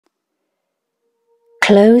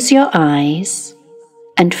Close your eyes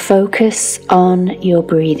and focus on your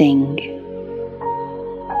breathing.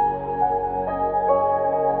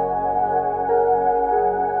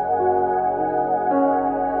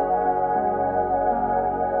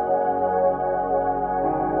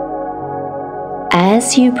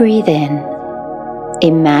 As you breathe in,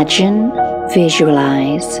 imagine,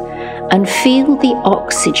 visualize, and feel the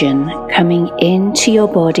oxygen coming into your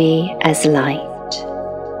body as light.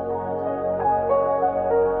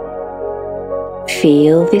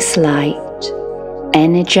 Feel this light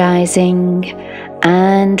energizing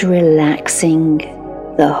and relaxing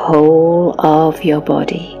the whole of your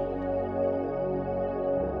body.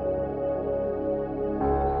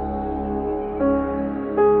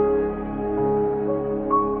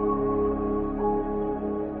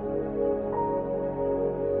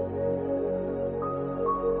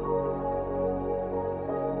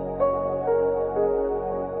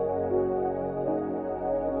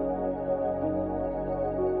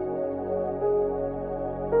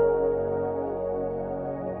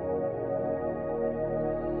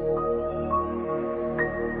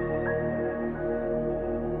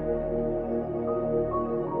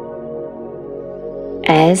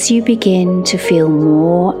 As you begin to feel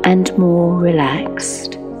more and more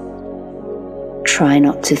relaxed, try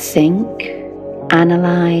not to think,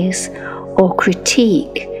 analyze, or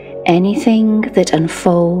critique anything that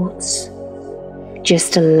unfolds.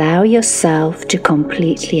 Just allow yourself to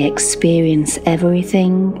completely experience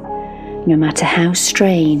everything, no matter how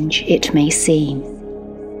strange it may seem.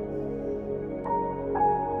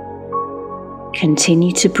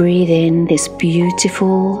 Continue to breathe in this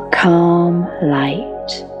beautiful, calm light.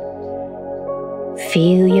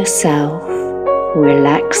 Feel yourself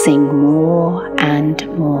relaxing more and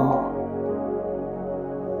more.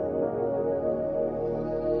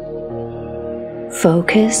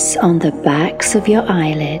 Focus on the backs of your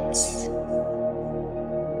eyelids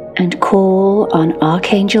and call on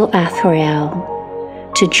Archangel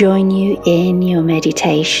Azrael to join you in your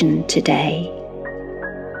meditation today.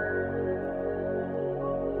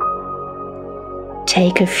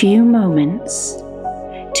 Take a few moments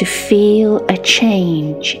to feel a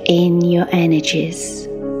change in your energies.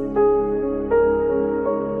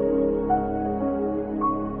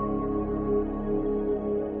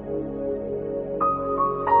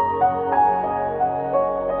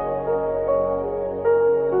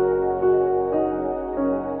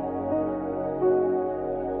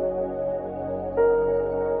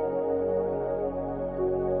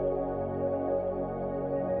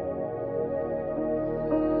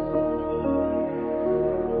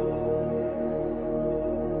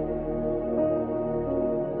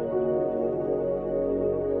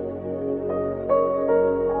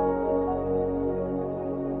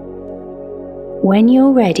 When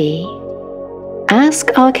you're ready, ask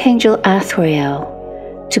Archangel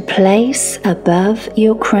Azrael to place above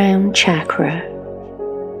your crown chakra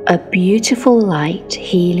a beautiful light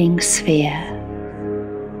healing sphere.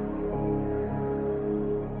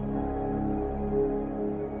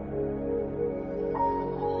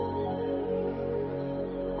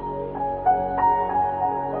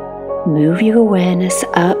 Move your awareness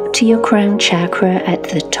up to your crown chakra at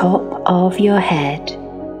the top of your head.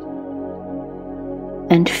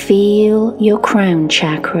 And feel your crown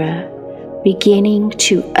chakra beginning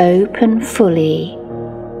to open fully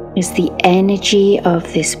as the energy of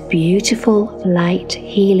this beautiful light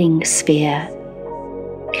healing sphere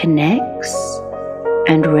connects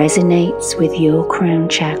and resonates with your crown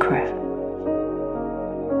chakra.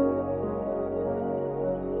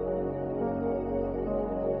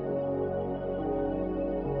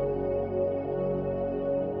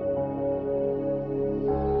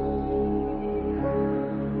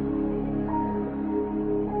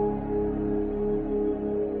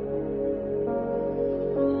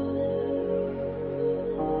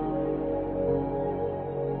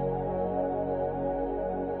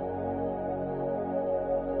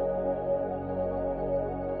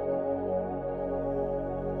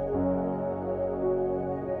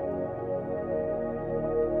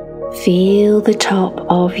 Feel the top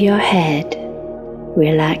of your head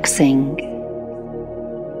relaxing.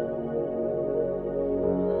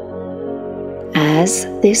 As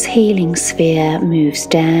this healing sphere moves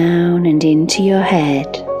down and into your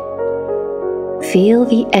head, feel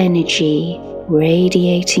the energy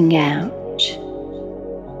radiating out.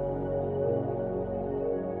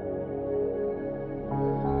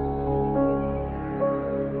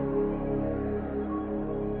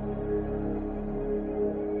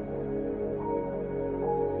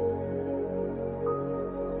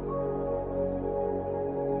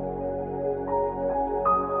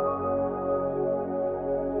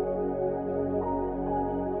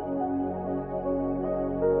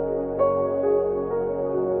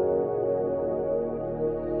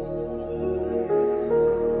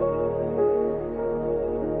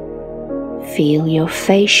 Feel your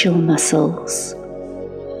facial muscles,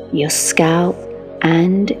 your scalp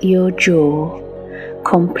and your jaw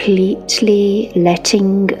completely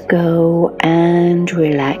letting go and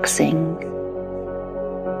relaxing.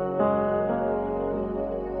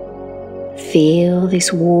 Feel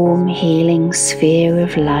this warm healing sphere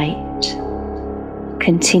of light.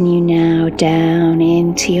 Continue now down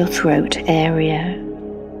into your throat area.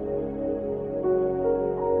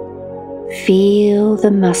 Feel the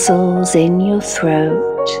muscles in your throat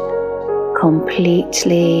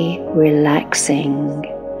completely relaxing.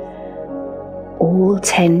 All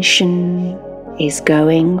tension is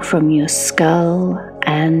going from your skull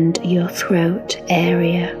and your throat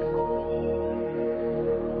area.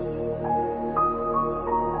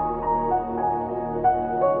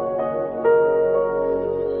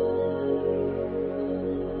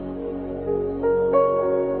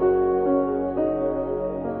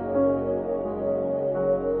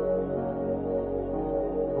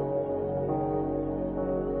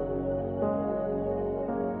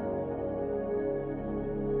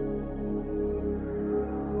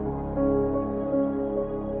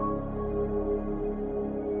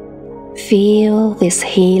 Feel this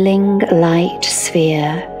healing light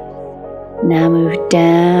sphere now move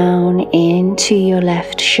down into your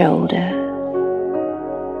left shoulder.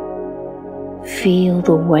 Feel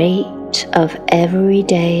the weight of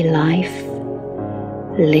everyday life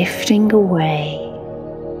lifting away,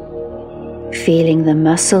 feeling the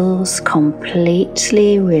muscles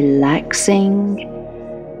completely relaxing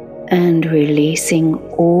and releasing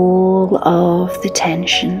all of the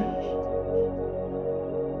tension.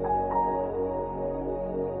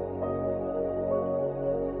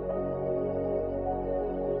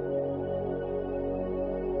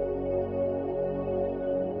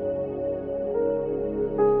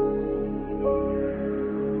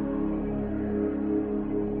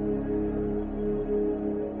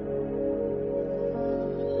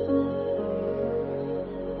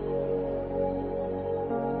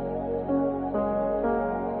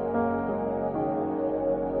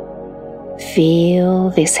 Feel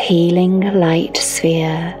this healing light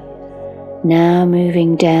sphere now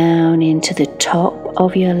moving down into the top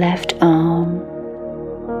of your left arm,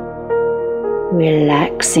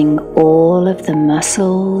 relaxing all of the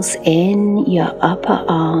muscles in your upper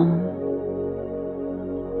arm.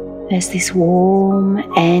 As this warm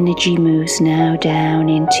energy moves now down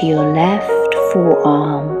into your left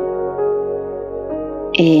forearm,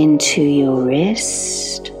 into your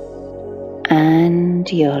wrist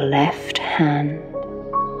and your left hand.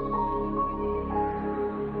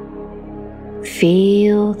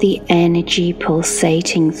 Feel the energy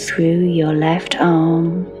pulsating through your left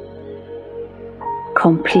arm,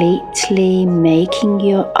 completely making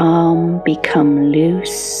your arm become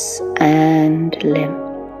loose and limp.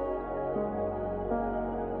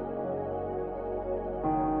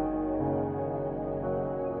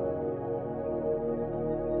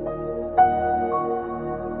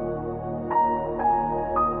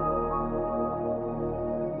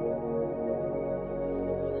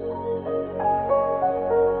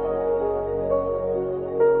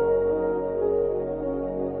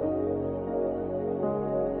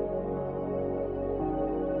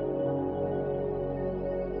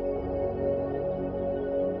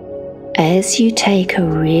 As you take a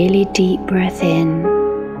really deep breath in,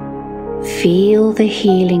 feel the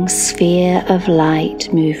healing sphere of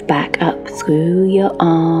light move back up through your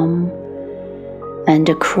arm and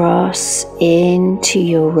across into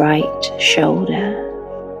your right shoulder.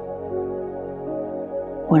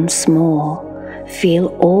 Once more, feel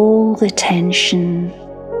all the tension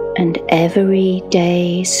and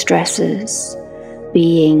everyday stresses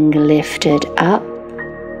being lifted up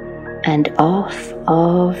and off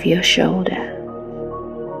of your shoulder.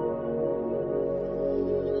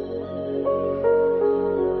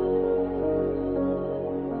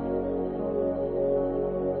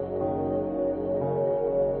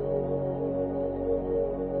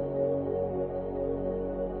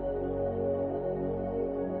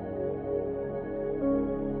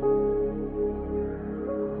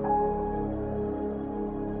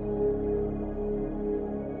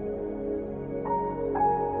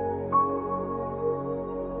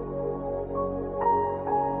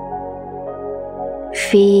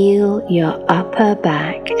 Feel your upper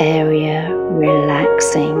back area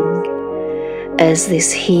relaxing as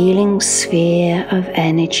this healing sphere of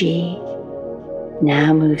energy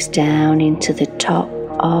now moves down into the top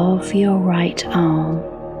of your right arm,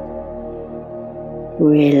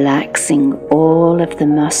 relaxing all of the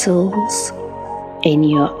muscles in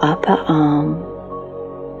your upper arm,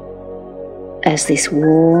 as this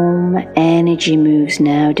warm energy moves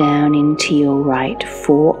now down into your right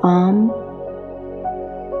forearm,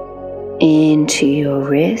 into your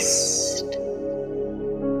wrist,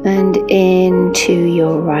 and into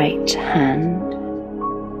your right hand.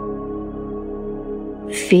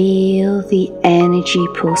 Feel the energy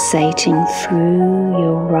pulsating through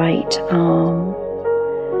your right arm,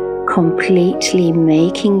 completely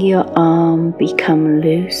making your arm become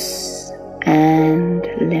loose and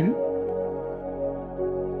limp.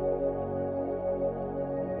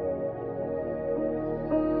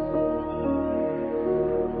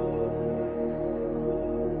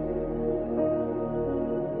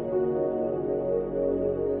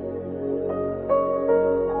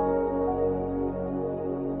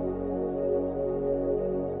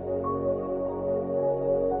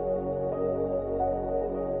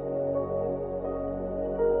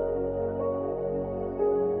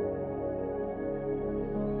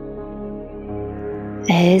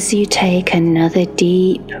 As you take another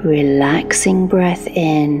deep, relaxing breath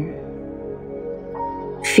in,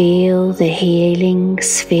 feel the healing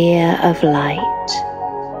sphere of light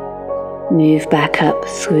move back up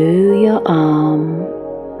through your arm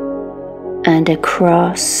and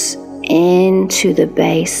across into the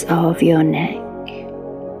base of your neck.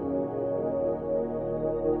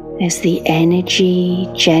 As the energy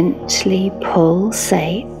gently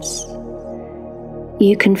pulsates,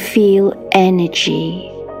 you can feel energy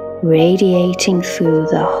radiating through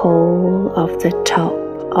the whole of the top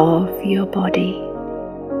of your body.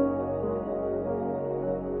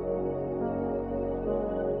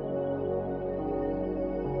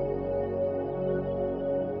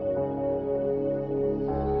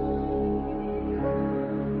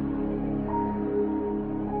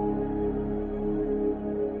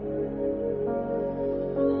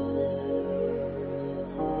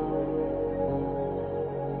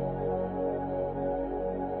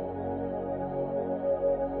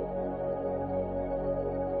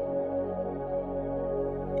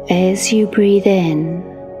 As you breathe in,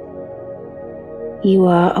 you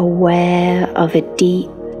are aware of a deep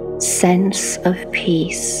sense of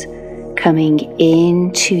peace coming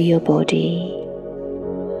into your body.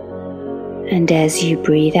 And as you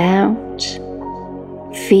breathe out,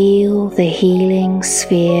 feel the healing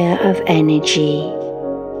sphere of energy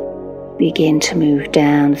begin to move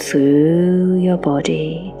down through your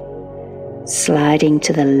body, sliding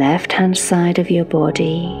to the left-hand side of your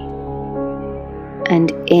body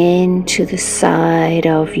and into the side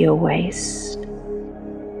of your waist.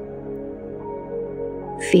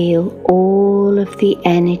 Feel all of the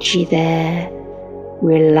energy there,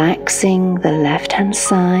 relaxing the left-hand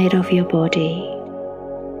side of your body.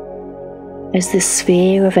 As the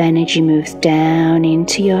sphere of energy moves down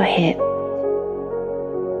into your hip,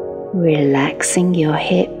 relaxing your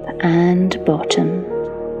hip and bottom,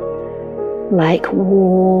 like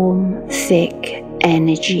warm, thick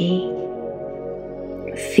energy.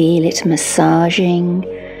 Feel it massaging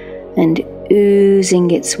and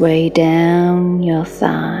oozing its way down your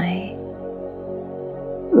thigh,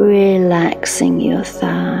 relaxing your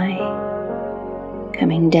thigh,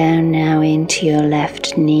 coming down now into your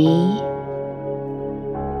left knee.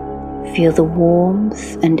 Feel the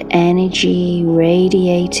warmth and energy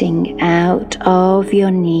radiating out of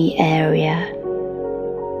your knee area,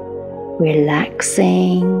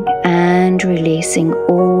 relaxing and releasing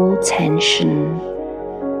all tension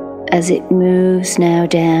as it moves now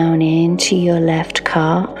down into your left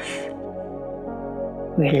calf,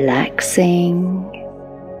 relaxing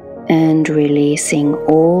and releasing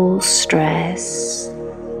all stress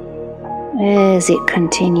as it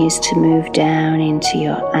continues to move down into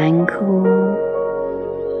your ankle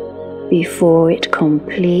before it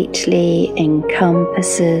completely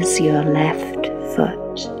encompasses your left foot.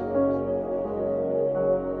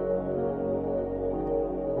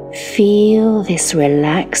 Feel this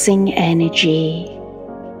relaxing energy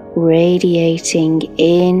radiating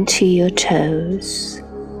into your toes,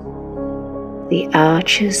 the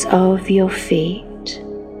arches of your feet.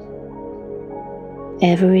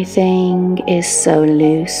 Everything is so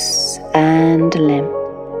loose and limp.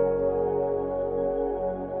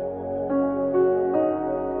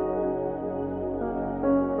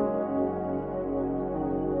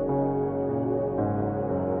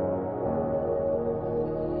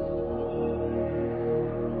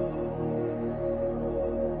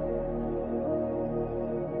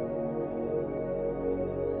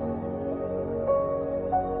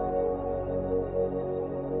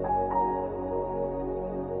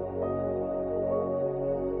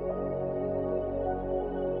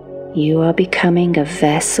 You are becoming a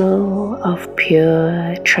vessel of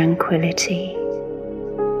pure tranquility.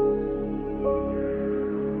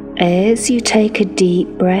 As you take a deep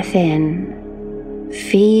breath in,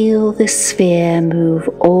 feel the sphere move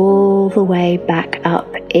all the way back up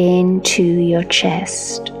into your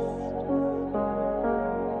chest.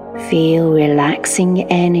 Feel relaxing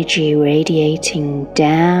energy radiating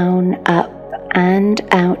down, up, and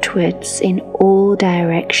outwards in all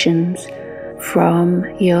directions from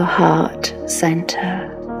your heart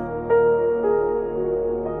center.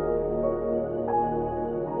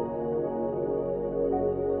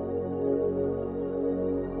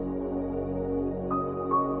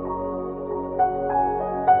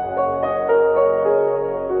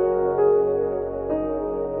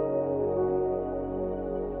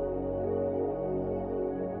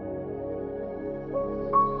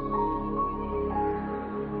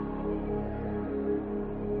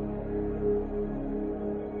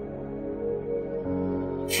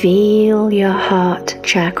 Feel your heart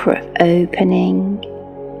chakra opening,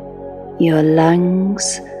 your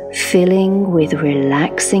lungs filling with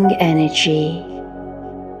relaxing energy.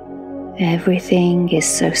 Everything is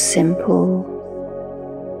so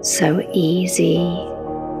simple, so easy.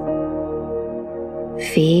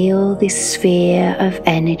 Feel this sphere of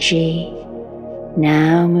energy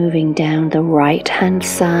now moving down the right-hand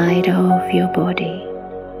side of your body.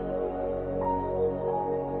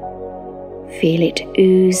 Feel it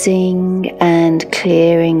oozing and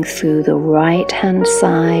clearing through the right-hand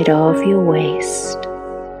side of your waist.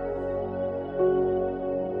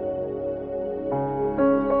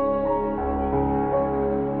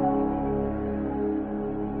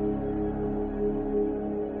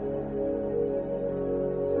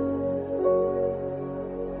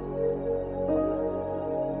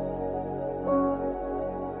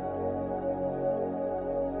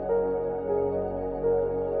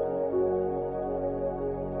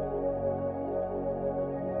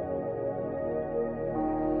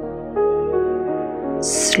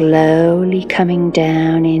 Slowly coming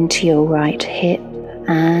down into your right hip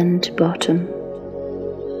and bottom,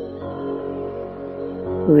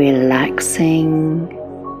 relaxing,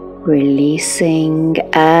 releasing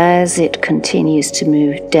as it continues to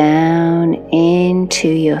move down into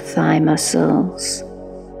your thigh muscles.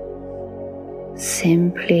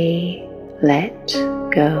 Simply let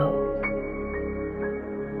go.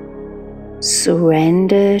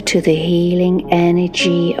 Surrender to the healing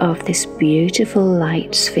energy of this beautiful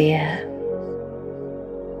light sphere.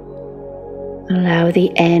 Allow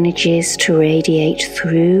the energies to radiate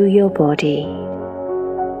through your body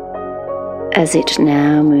as it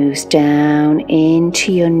now moves down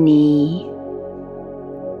into your knee,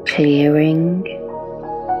 clearing,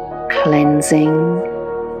 cleansing,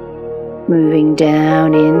 moving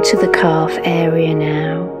down into the calf area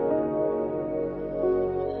now.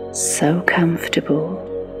 So comfortable,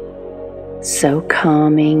 so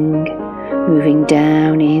calming, moving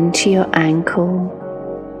down into your ankle.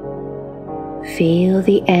 Feel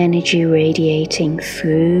the energy radiating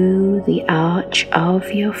through the arch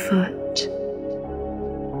of your foot,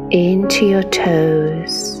 into your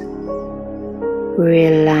toes,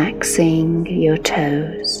 relaxing your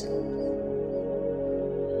toes.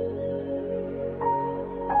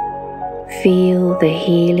 Feel the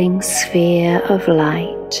healing sphere of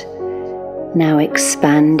light now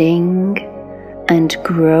expanding and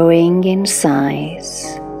growing in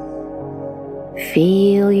size.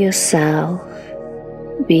 Feel yourself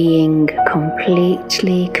being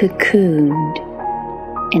completely cocooned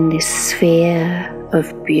in this sphere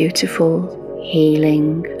of beautiful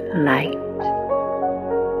healing light.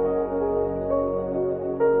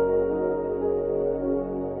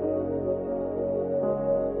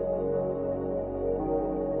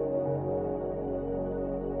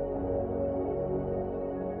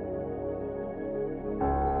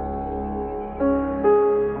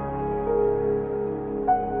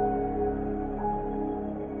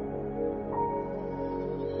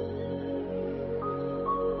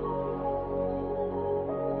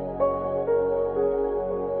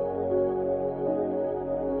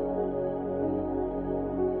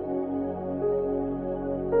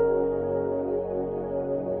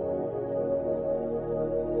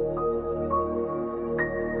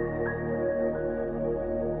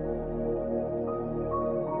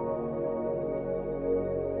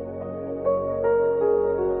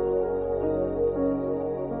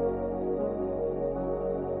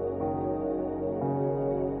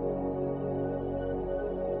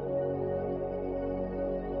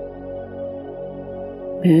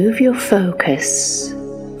 Move your focus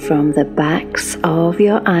from the backs of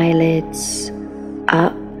your eyelids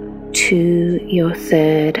up to your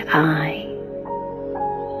third eye.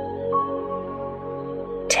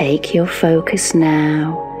 Take your focus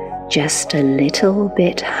now just a little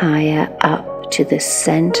bit higher up to the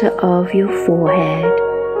center of your forehead.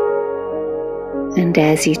 And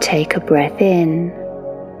as you take a breath in,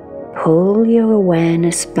 pull your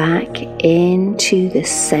awareness back into the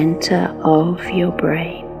center of your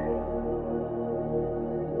brain.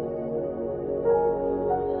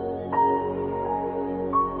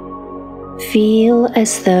 Feel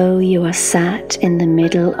as though you are sat in the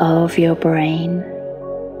middle of your brain.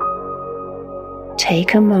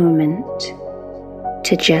 Take a moment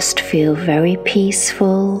to just feel very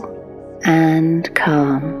peaceful and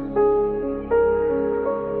calm.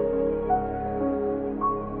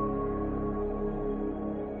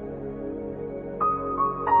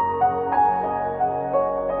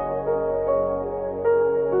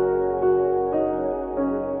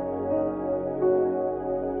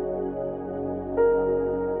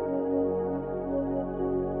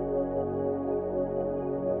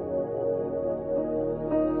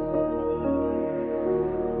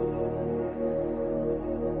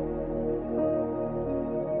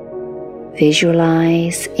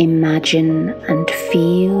 Visualize, imagine, and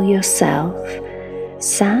feel yourself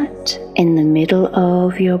sat in the middle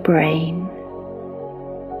of your brain.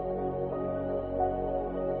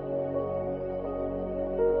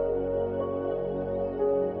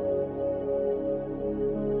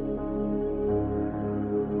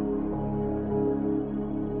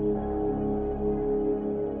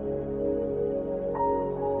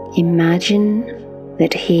 Imagine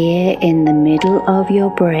that here in the middle of your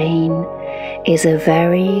brain is a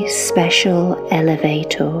very special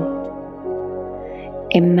elevator.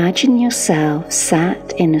 Imagine yourself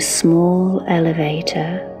sat in a small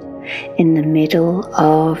elevator in the middle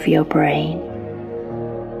of your brain.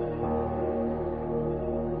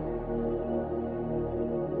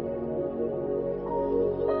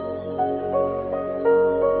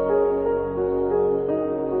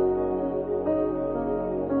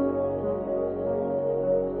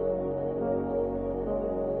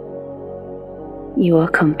 You are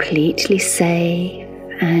completely safe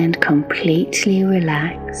and completely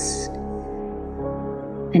relaxed.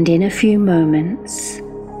 And in a few moments,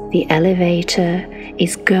 the elevator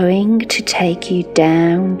is going to take you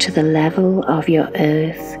down to the level of your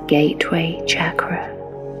Earth Gateway Chakra.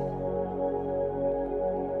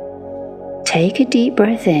 Take a deep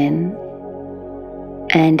breath in,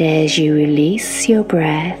 and as you release your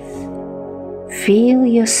breath, feel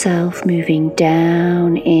yourself moving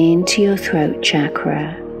down into your throat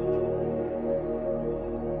chakra.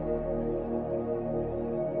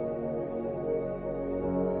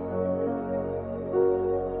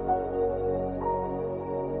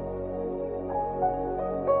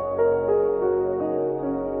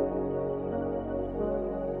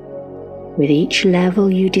 With each level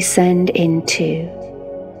you descend into,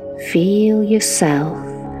 feel yourself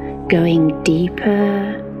going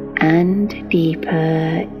deeper and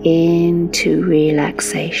deeper into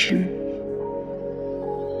relaxation.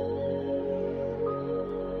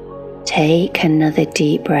 Take another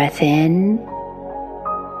deep breath in,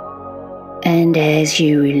 and as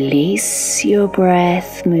you release your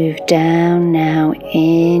breath, move down now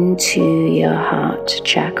into your heart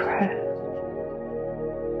chakra.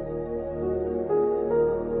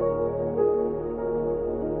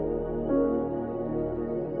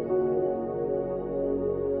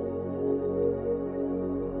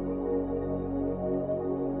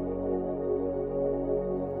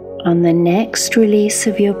 On the next release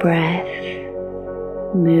of your breath,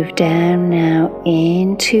 move down now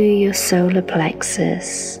into your solar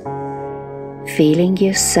plexus, feeling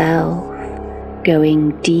yourself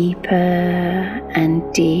going deeper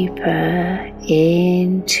and deeper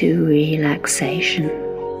into relaxation.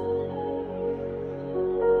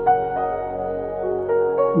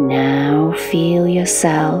 Now feel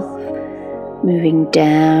yourself moving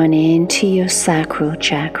down into your sacral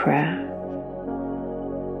chakra.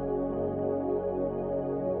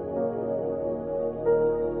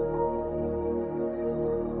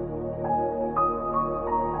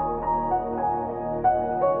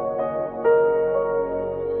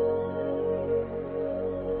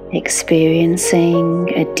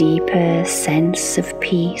 Experiencing a deeper sense of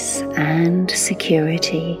peace and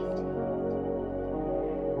security.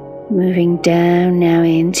 Moving down now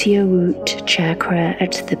into your root chakra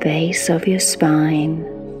at the base of your spine.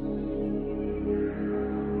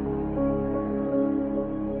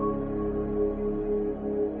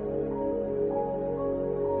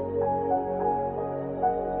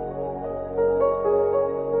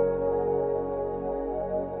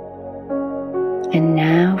 And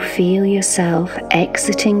now feel yourself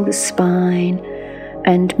exiting the spine,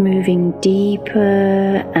 and moving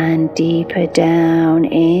deeper and deeper down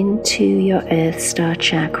into your Earth Star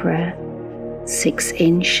Chakra, 6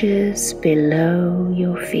 inches below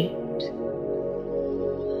your feet.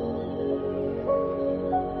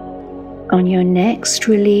 On your next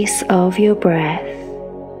release of your breath,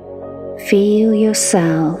 feel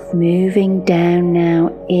yourself moving down now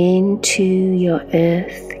into your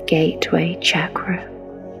Earth Gateway Chakra.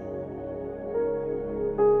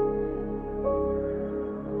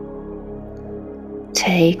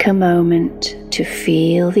 Take a moment to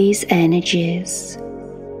feel these energies.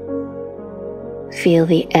 Feel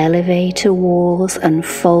the elevator walls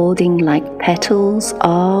unfolding like petals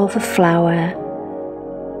of a flower,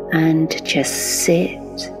 and just sit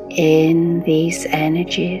in these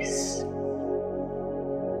energies.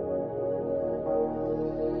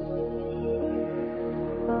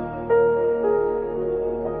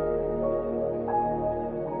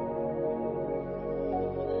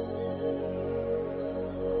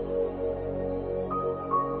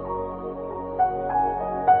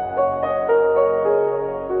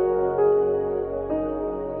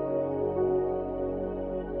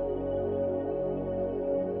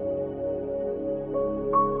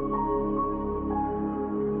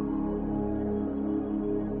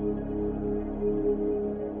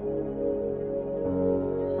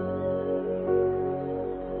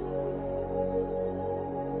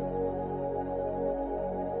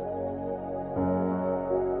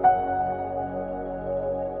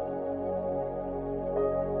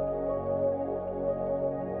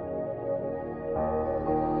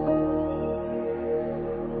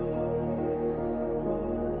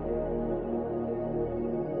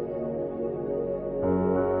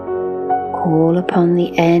 Call upon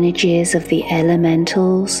the energies of the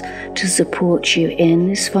elementals to support you in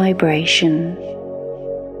this vibration.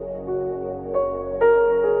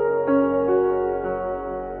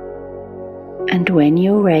 And when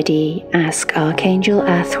you're ready, ask Archangel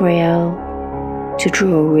Azrael to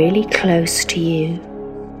draw really close to you,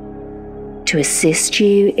 to assist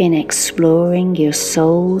you in exploring your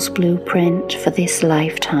soul's blueprint for this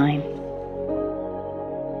lifetime.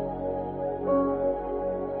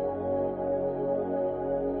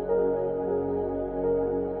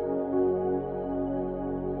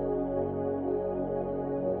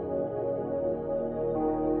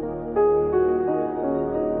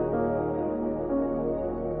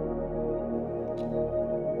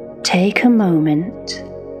 Take a moment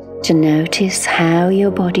to notice how your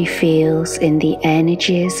body feels in the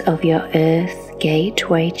energies of your Earth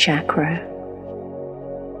Gateway Chakra.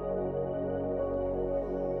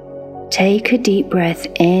 Take a deep breath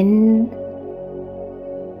in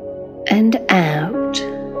and out,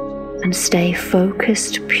 and stay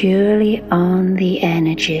focused purely on the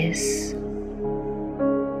energies.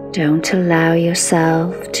 Don't allow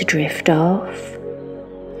yourself to drift off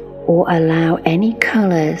or allow any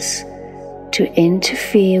colors to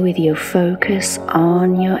interfere with your focus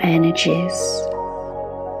on your energies.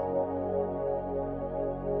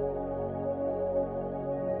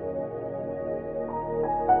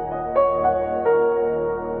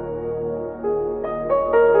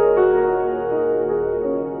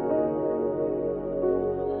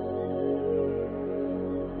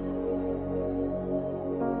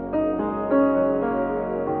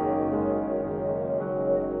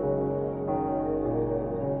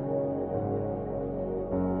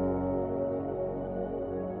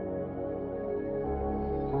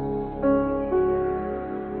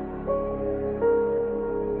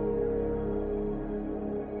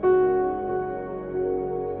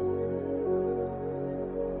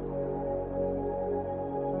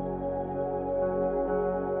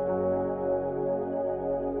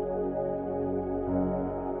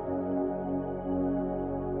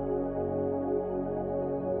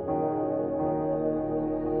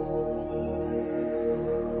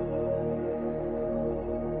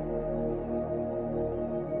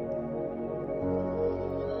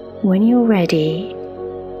 When you're ready,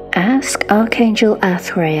 ask Archangel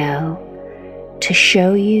Azrael to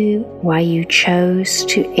show you why you chose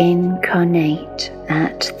to incarnate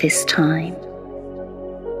at this time.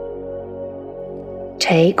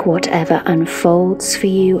 Take whatever unfolds for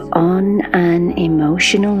you on an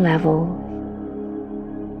emotional level.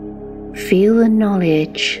 Feel the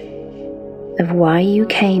knowledge of why you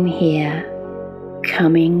came here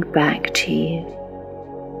coming back to you.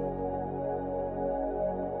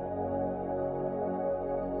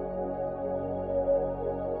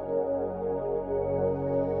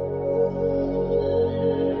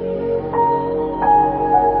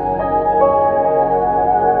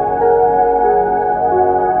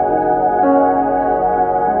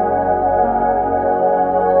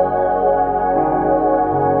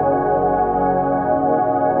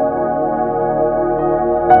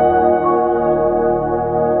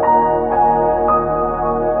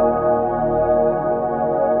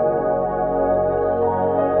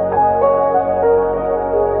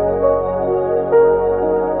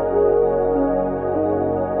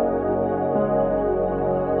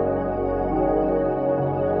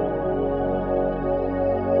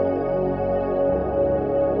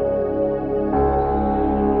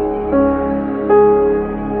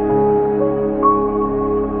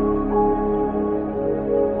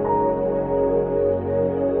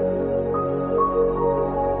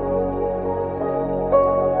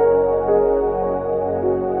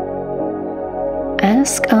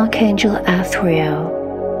 Ask Archangel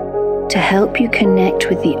Azrael to help you connect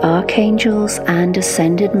with the archangels and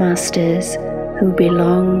ascended masters who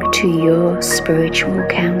belong to your spiritual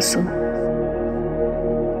council.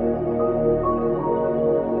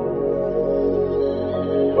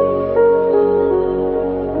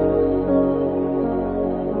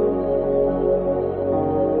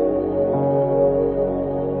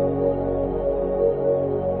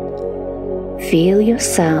 Feel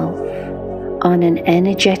yourself on an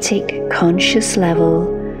energetic, conscious level,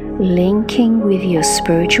 linking with your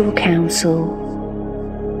spiritual council,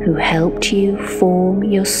 who helped you form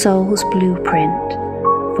your soul's blueprint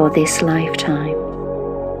for this lifetime.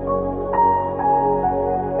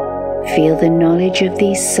 Feel the knowledge of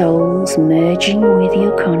these souls merging with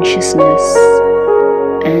your consciousness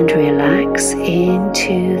and relax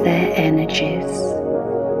into their energies.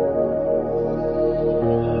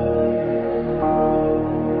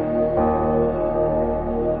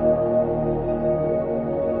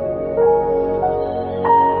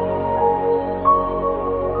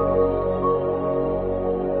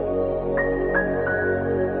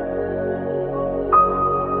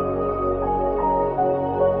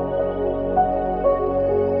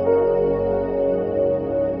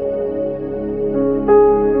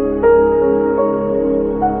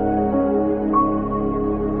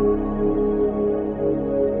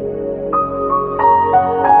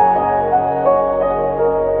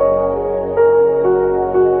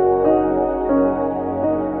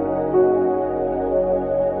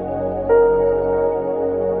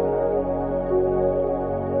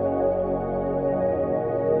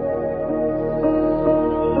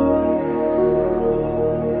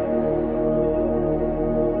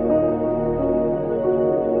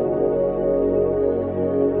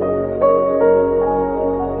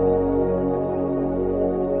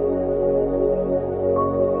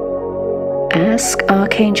 Ask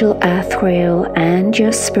Archangel Azrael and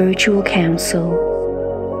your spiritual council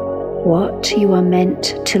what you are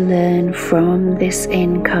meant to learn from this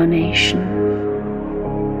incarnation.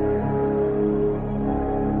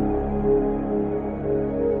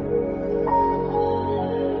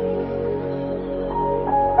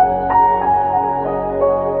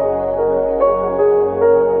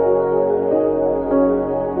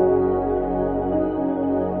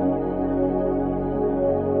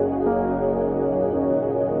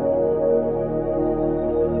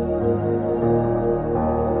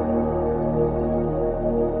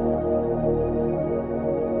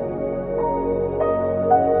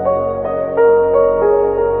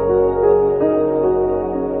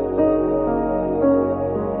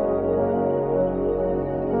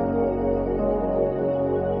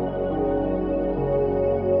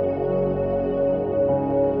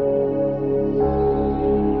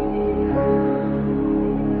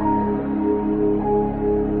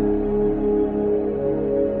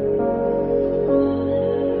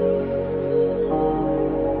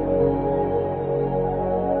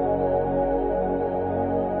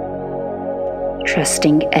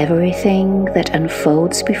 Trusting everything that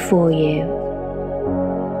unfolds before you,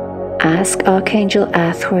 ask Archangel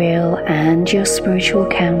Azrael and your spiritual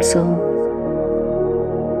council,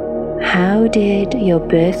 how did your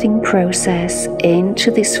birthing process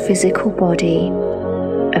into this physical body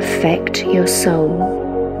affect your soul?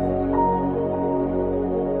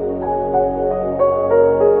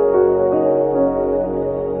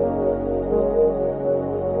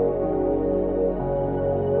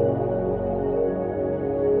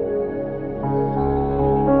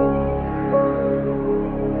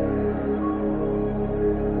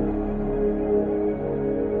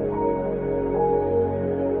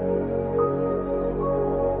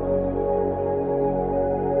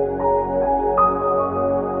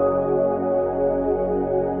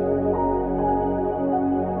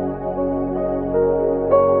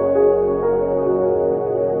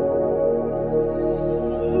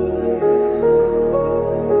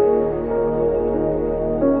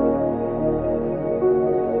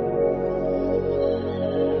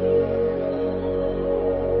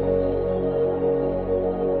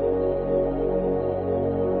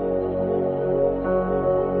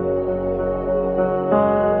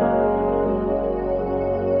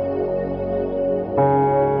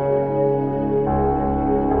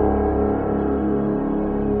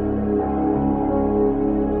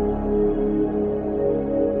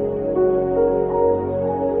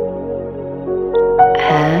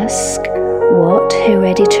 Ask what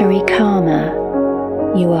hereditary karma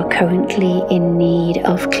you are currently in need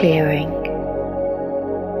of clearing.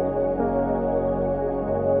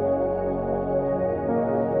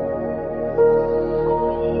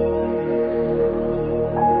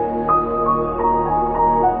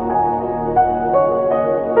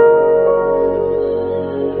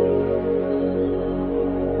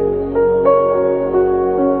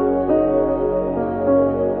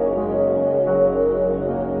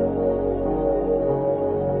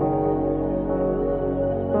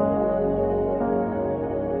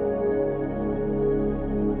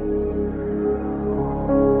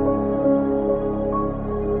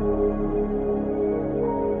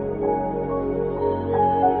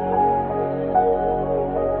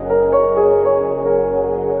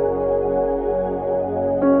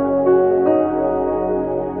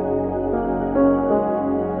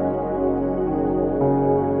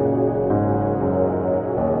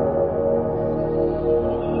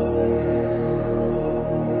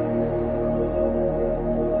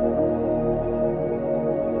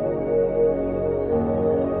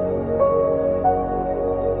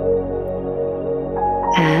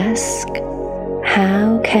 Ask,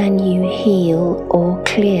 how can you heal or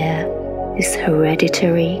clear this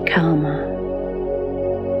hereditary karma?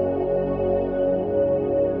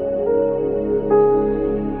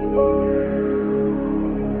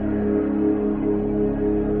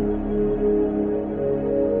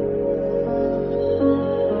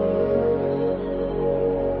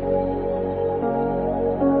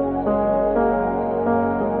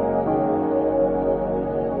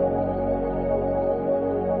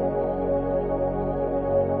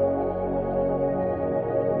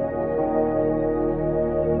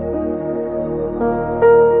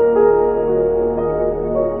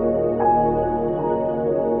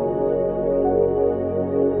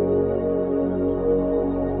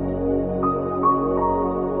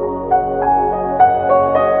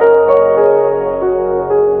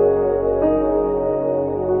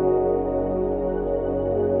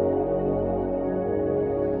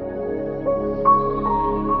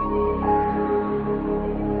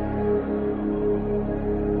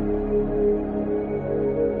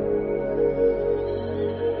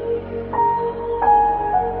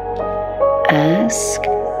 Ask,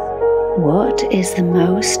 what is the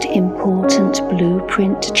most important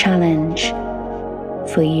blueprint challenge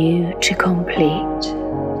for you to complete?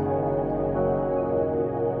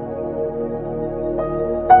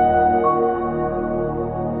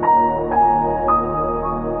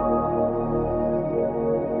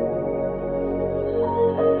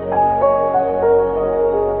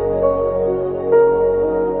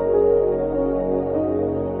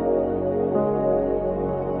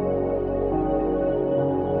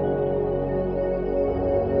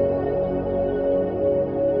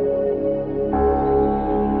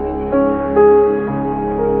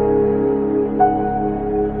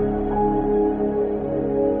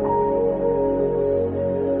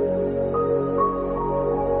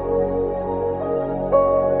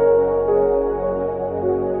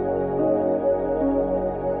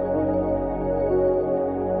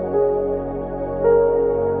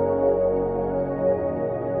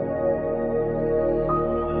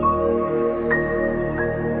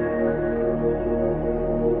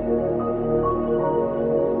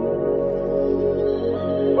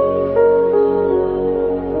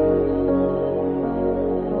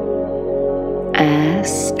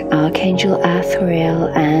 Ask Archangel Azrael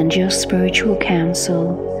and your spiritual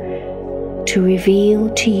council to reveal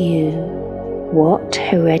to you what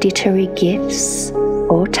hereditary gifts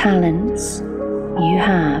or talents you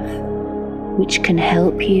have which can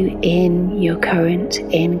help you in your current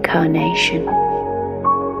incarnation.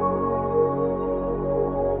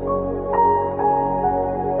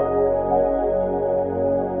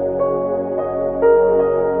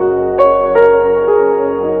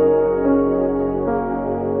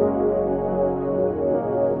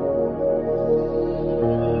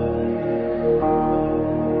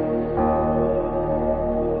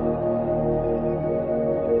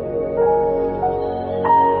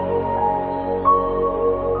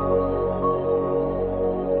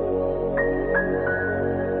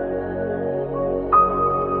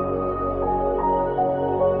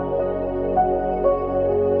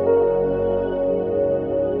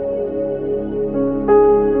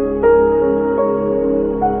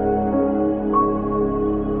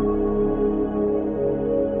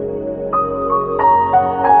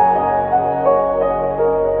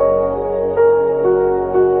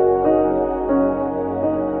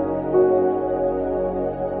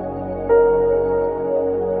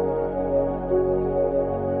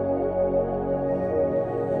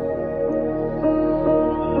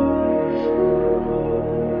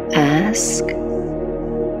 Ask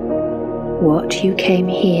what you came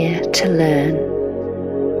here to learn.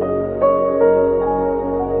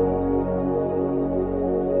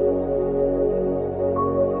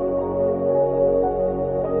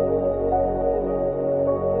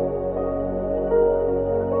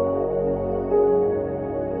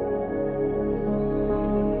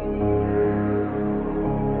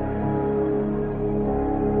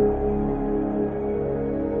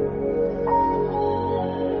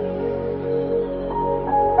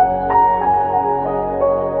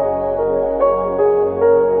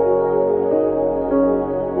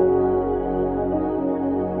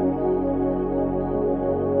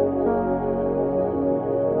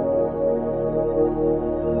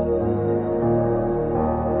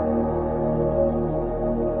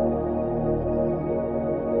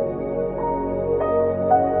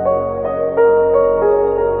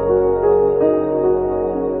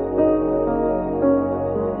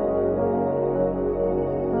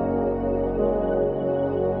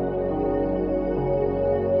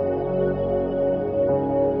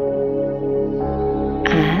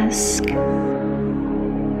 ask,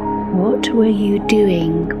 what were you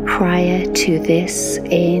doing prior to this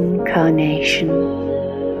incarnation?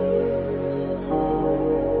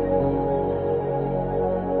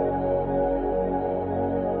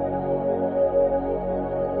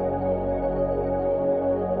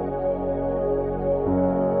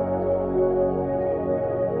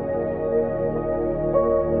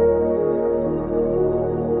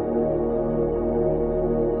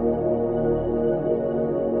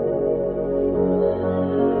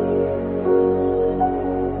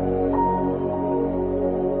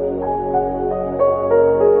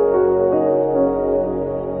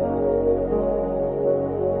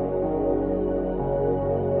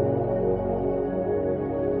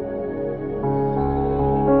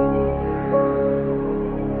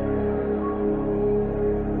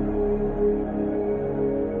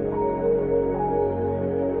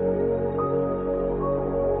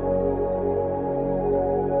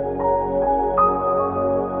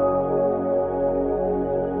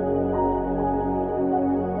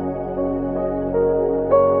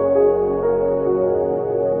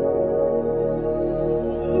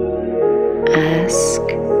 Ask,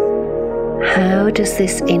 how does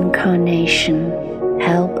this incarnation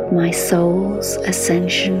help my soul's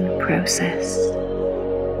ascension process?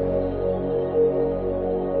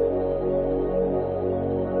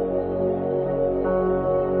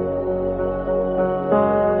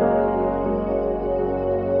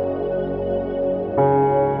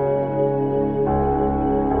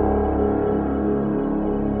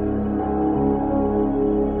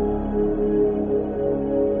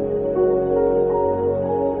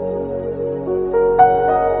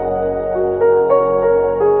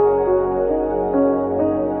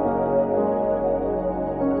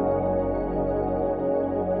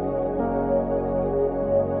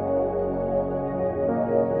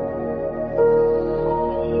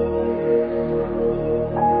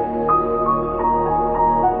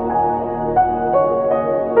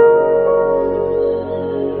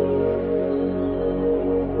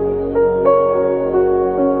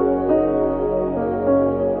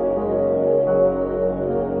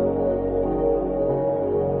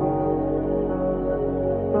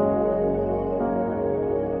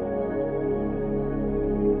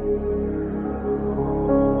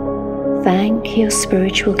 Thank your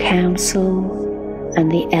spiritual council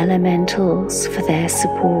and the elementals for their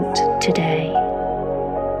support today.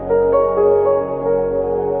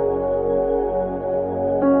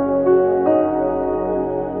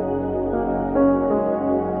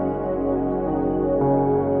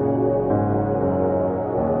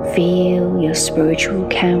 Feel your spiritual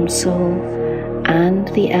council and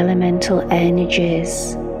the elemental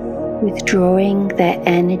energies withdrawing their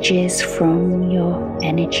energies from your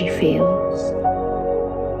energy fields.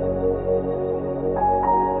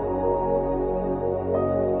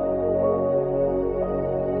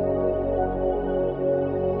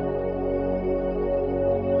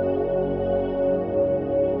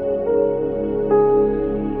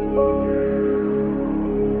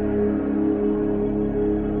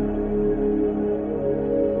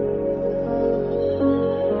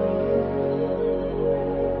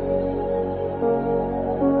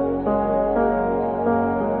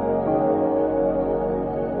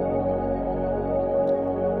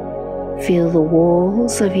 Feel the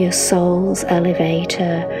walls of your soul's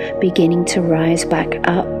elevator beginning to rise back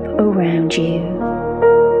up around you.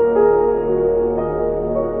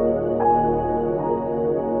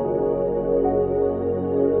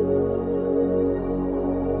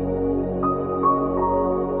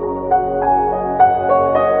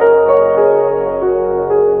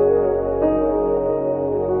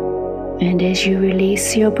 And as you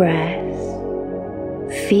release your breath,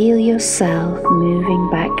 feel yourself moving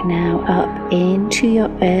back now up into your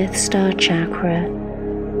Earth Star Chakra,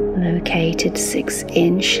 located 6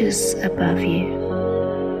 inches above you.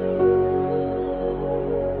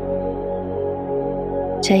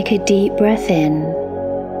 Take a deep breath in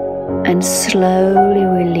and slowly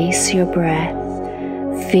release your breath,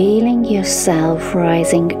 feeling yourself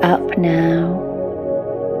rising up now,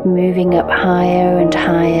 moving up higher and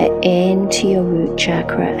higher into your root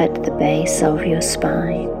chakra at the base of your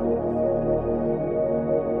spine.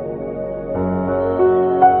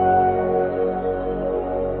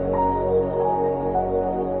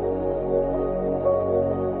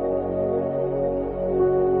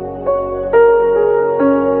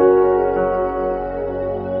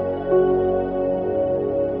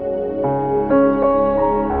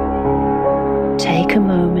 Take a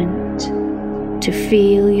moment to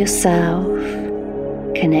feel yourself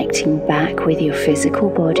connecting back with your physical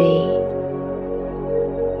body.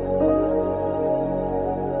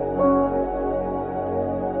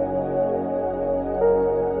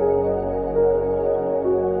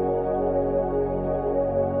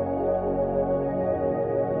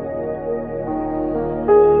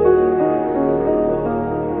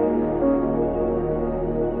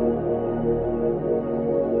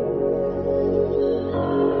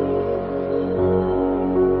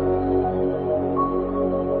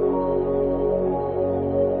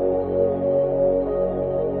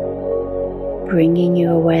 bringing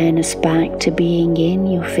your awareness back to being in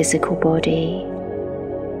your physical body.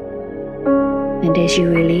 And as you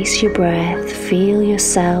release your breath, feel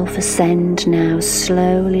yourself ascend now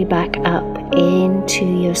slowly back up into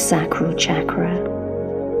your sacral chakra.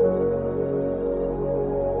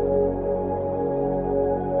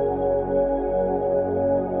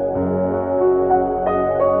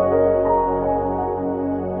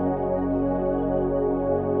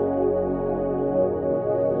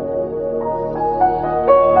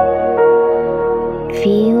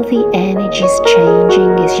 Feel the energies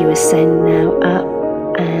changing as you ascend now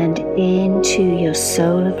up and into your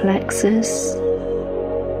solar plexus.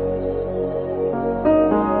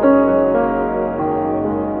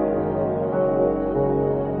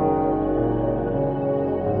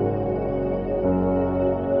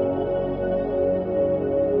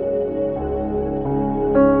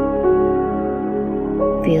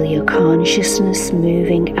 Feel your consciousness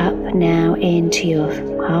moving up now into your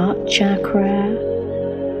heart chakra.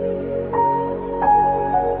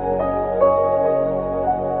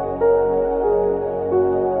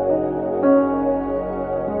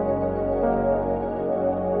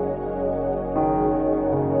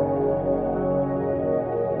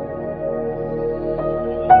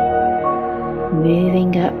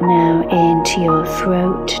 Moving up now into your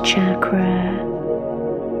throat chakra.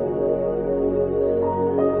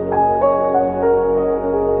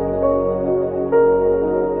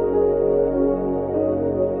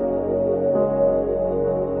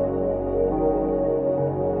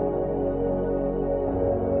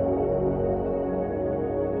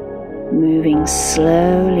 Moving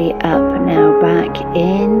slowly up now back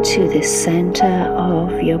into the center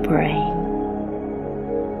of your brain.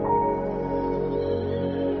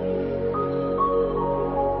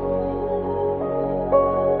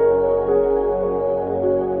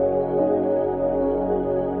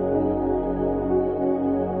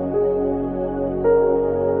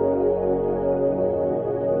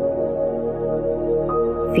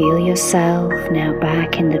 Feel yourself now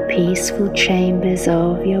back in the peaceful chambers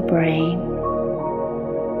of your brain.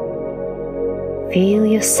 Feel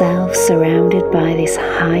yourself surrounded by this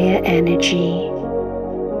higher energy.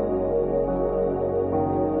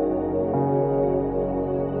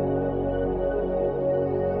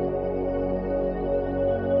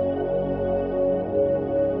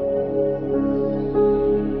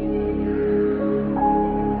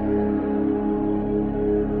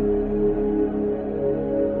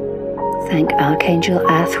 Thank Archangel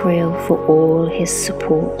Azrael for all his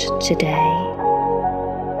support today.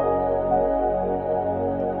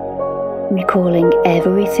 Recalling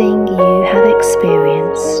everything you have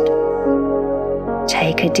experienced,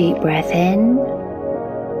 take a deep breath in,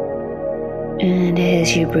 and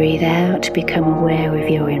as you breathe out, become aware of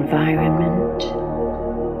your environment.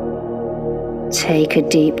 Take a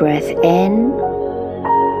deep breath in,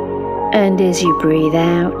 and as you breathe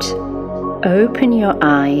out, open your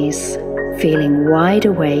eyes, feeling wide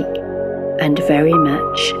awake and very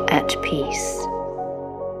much at peace.